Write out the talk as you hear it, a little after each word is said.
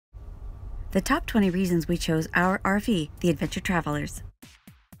The top 20 reasons we chose our RV, the Adventure Travelers.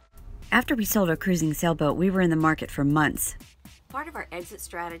 After we sold our cruising sailboat, we were in the market for months. Part of our exit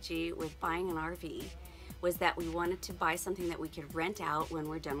strategy with buying an RV was that we wanted to buy something that we could rent out when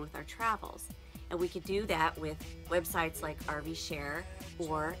we're done with our travels. And we could do that with websites like RV Share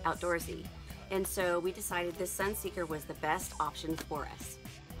or Outdoorsy. And so we decided this Sunseeker was the best option for us.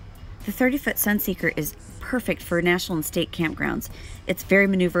 The 30-foot Sunseeker is perfect for national and state campgrounds. It's very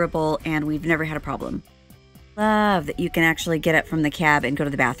maneuverable and we've never had a problem. Love that you can actually get up from the cab and go to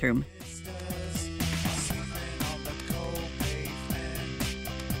the bathroom.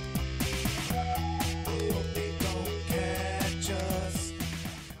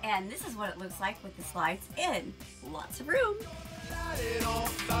 And this is what it looks like with the slides in. Lots of room.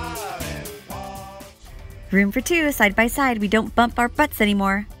 Room for two, side by side. We don't bump our butts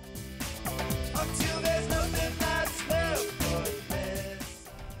anymore.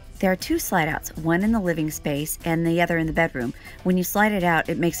 There are two slide outs, one in the living space and the other in the bedroom. When you slide it out,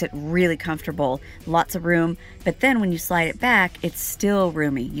 it makes it really comfortable, lots of room, but then when you slide it back, it's still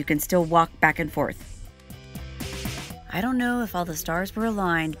roomy. You can still walk back and forth. I don't know if all the stars were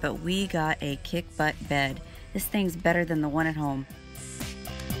aligned, but we got a kick-butt bed. This thing's better than the one at home.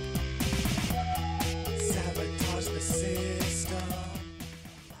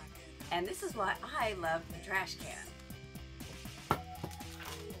 And this is why I love the trash can.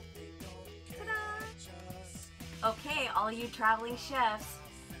 Okay, all you traveling chefs,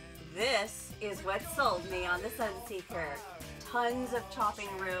 this is what sold me on the Sunseeker. Tons of chopping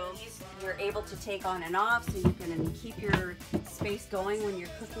room. You're able to take on and off so you can keep your space going when you're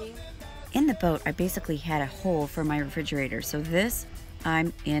cooking. In the boat, I basically had a hole for my refrigerator, so this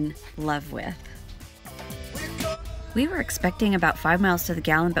I'm in love with. We were expecting about 5 miles to the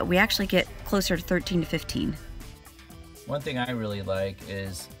gallon, but we actually get closer to 13 to 15. One thing I really like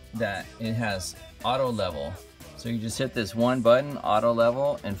is that it has auto level. So you just hit this one button, auto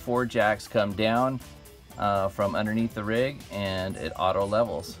level, and 4 jacks come down from underneath the rig and it auto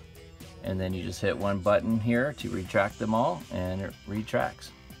levels. And then you just hit one button here to retract them all and it retracts.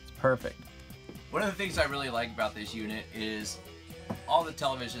 It's perfect. One of the things I really like about this unit is all the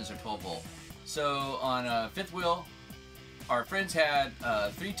televisions are 12 volt. So on a fifth wheel, our friends had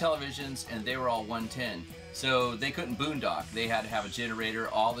 3 televisions and they were all 110. So they couldn't boondock. They had to have a generator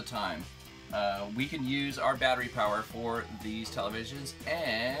all the time. We can use our battery power for these televisions,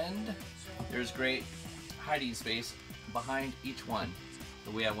 and there's great hiding space behind each one.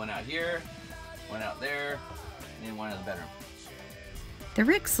 So we have one out here, one out there, and one in the bedroom. The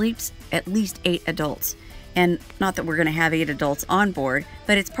rig sleeps at least 8 adults. And not that we're going to have 8 adults on board,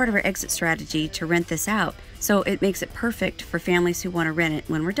 but it's part of our exit strategy to rent this out. So it makes it perfect for families who want to rent it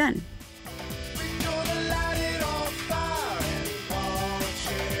when we're done.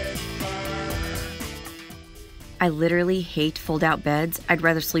 I literally hate fold-out beds. I'd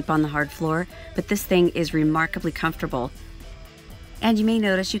rather sleep on the hard floor, but this thing is remarkably comfortable. And you may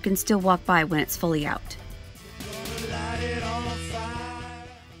notice you can still walk by when it's fully out.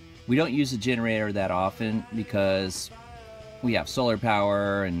 We don't use the generator that often because we have solar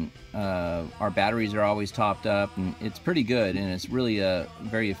power and our batteries are always topped up, and it's pretty good, and it's really a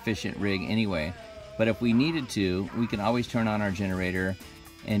very efficient rig anyway. But if we needed to, we can always turn on our generator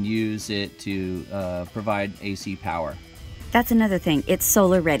and use it to provide AC power. That's another thing, it's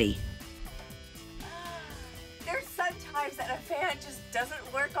solar ready. There's sometimes that a fan just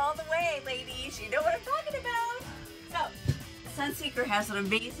doesn't work all the way, ladies. You know what I'm talking about. So, Sunseeker has an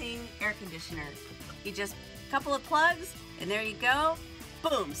amazing air conditioner. You just a couple of plugs and there you go.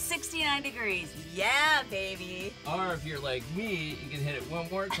 Boom, 69 degrees. Yeah, baby. Or if you're like me, you can hit it one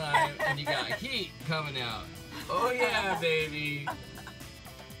more time and you got heat coming out. Oh yeah, baby.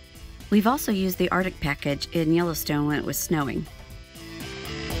 We've also used the Arctic package in Yellowstone when it was snowing.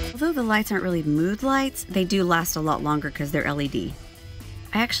 Although the lights aren't really mood lights, they do last a lot longer because they're LED.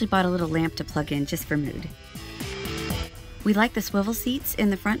 I actually bought a little lamp to plug in just for mood. We like the swivel seats in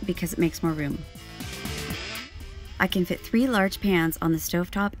the front because it makes more room. I can fit 3 large pans on the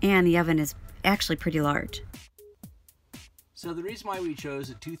stovetop, and the oven is actually pretty large. So the reason why we chose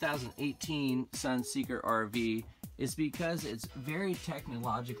a 2018 Sunseeker RV is because it's very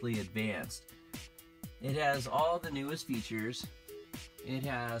technologically advanced. It has all the newest features. It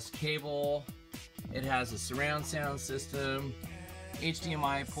has cable, it has a surround sound system,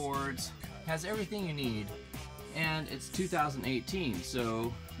 HDMI ports, has everything you need, and it's 2018,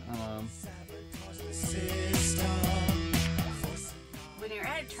 so when you're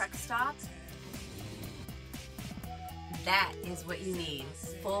at a truck stop, that is what you need.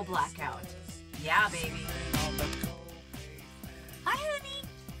 Full blackout. Yeah, baby. Hi, honey.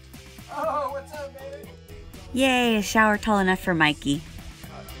 Oh, what's up, baby? Yay, a shower tall enough for Mikey.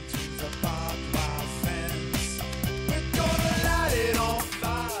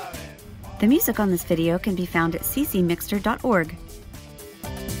 The music on this video can be found at ccmixter.org.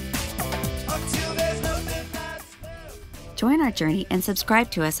 Join our journey and subscribe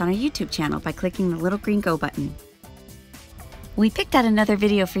to us on our YouTube channel by clicking the little green Go button. We picked out another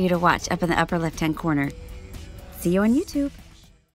video for you to watch up in the upper left-hand corner. See you on YouTube.